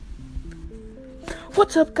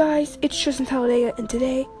What's up, guys? It's Tristan Talladega, and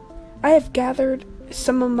today I have gathered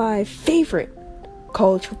some of my favorite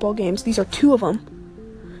college football games. These are two of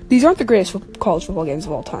them. These aren't the greatest college football games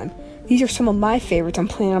of all time. These are some of my favorites. I'm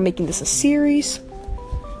planning on making this a series,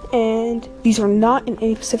 and these are not in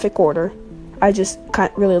any specific order. I just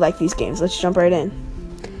really like these games. Let's jump right in.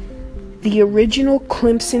 The original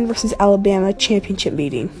Clemson versus Alabama championship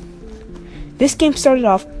meeting. This game started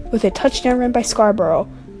off with a touchdown run by Scarborough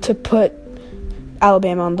to put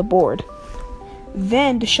Alabama on the board.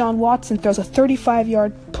 Then Deshaun Watson throws a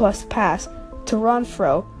 35-yard plus pass to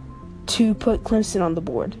Renfrow to put Clemson on the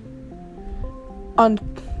board. On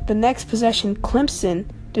the next possession,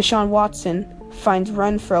 Deshaun Watson finds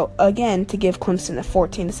Renfrow again to give Clemson a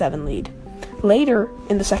 14-7 lead. Later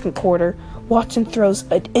in the second quarter, Watson throws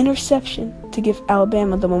an interception to give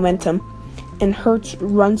Alabama the momentum, and Hurts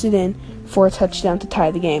runs it in for a touchdown to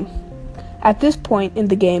tie the game. At this point in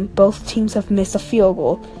the game, both teams have missed a field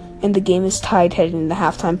goal, and the game is tied heading into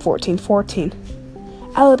halftime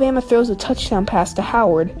 14-14. Alabama throws a touchdown pass to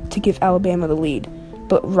Howard to give Alabama the lead,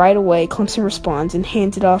 but right away Clemson responds and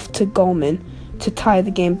hands it off to Goldman to tie the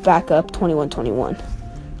game back up 21-21.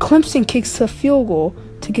 Clemson kicks a field goal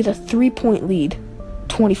to get a 3-point lead,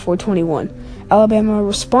 24-21. Alabama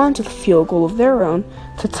responds with a field goal of their own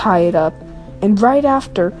to tie it up, and right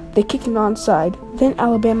after, they kick an onside. Then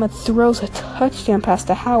Alabama throws a touchdown pass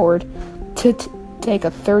to Howard to take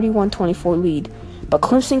a 31-24 lead. But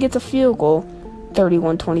Clemson gets a field goal,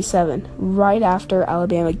 31-27. Right after,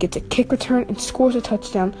 Alabama gets a kick return and scores a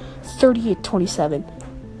touchdown, 38-27.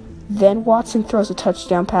 Then Watson throws a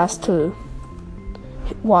touchdown pass to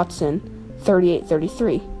Watson,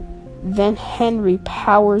 38-33. Then Henry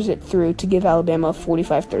powers it through to give Alabama a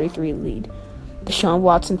 45-33 lead. Deshaun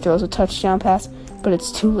Watson throws a touchdown pass, but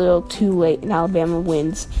it's too little, too late, and Alabama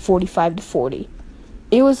wins 45-40.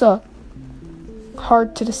 It was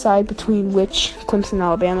hard to decide between which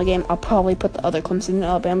Clemson-Alabama game. I'll probably put the other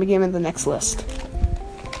Clemson-Alabama game in the next list.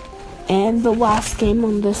 And the last game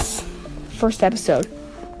on this first episode,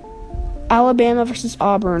 Alabama versus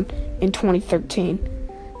Auburn in 2013.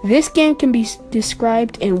 This game can be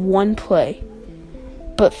described in one play,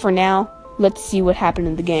 but for now, let's see what happened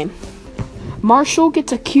in the game. Marshall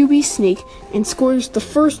gets a QB sneak and scores the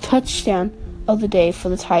first touchdown of the day for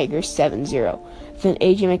the Tigers, 7-0. Then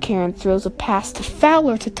A.J. McCarron throws a pass to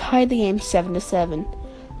Fowler to tie the game 7-7.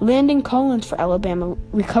 Landon Collins for Alabama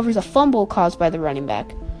recovers a fumble caused by the running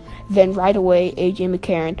back. Then right away, A.J.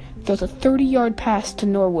 McCarron throws a 30-yard pass to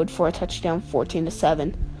Norwood for a touchdown,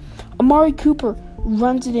 14-7. Amari Cooper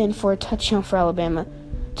runs it in for a touchdown for Alabama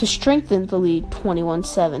to strengthen the lead,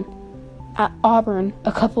 21-7. At Auburn,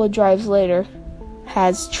 a couple of drives later,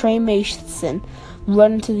 has Trey Mason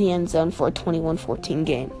run into the end zone for a 21-14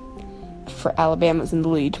 game. For Alabama's in the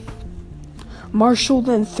lead. Marshall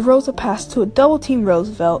then throws a pass to a double-team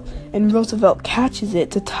Roosevelt, and Roosevelt catches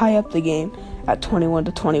it to tie up the game at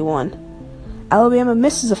 21-21. Alabama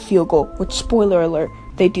misses a field goal, which, spoiler alert,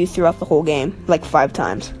 they do throughout the whole game, like 5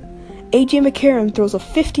 times. A.J. McCarron throws a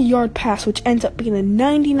 50-yard pass, which ends up being a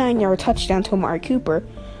 99-yard touchdown to Amari Cooper.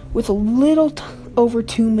 With a little over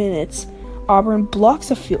 2 minutes, Auburn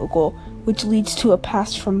blocks a field goal, which leads to a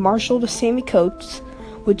pass from Marshall to Sammy Coates,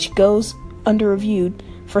 which goes under-reviewed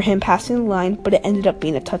for him passing the line, but it ended up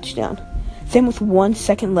being a touchdown. Then with 1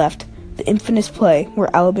 second left, the infamous play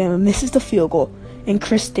where Alabama misses the field goal, and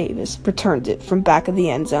Chris Davis returns it from back of the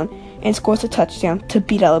end zone and scores a touchdown to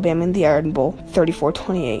beat Alabama in the Iron Bowl,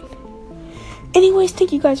 34-28. Anyways,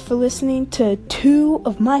 thank you guys for listening to 2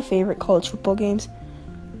 of my favorite college football games.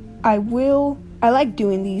 I like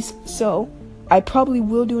doing these, so I probably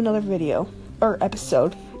will do another video, or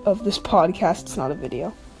episode, of this podcast. It's not a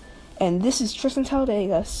video. And this is Tristan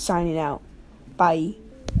Talladega signing out. Bye.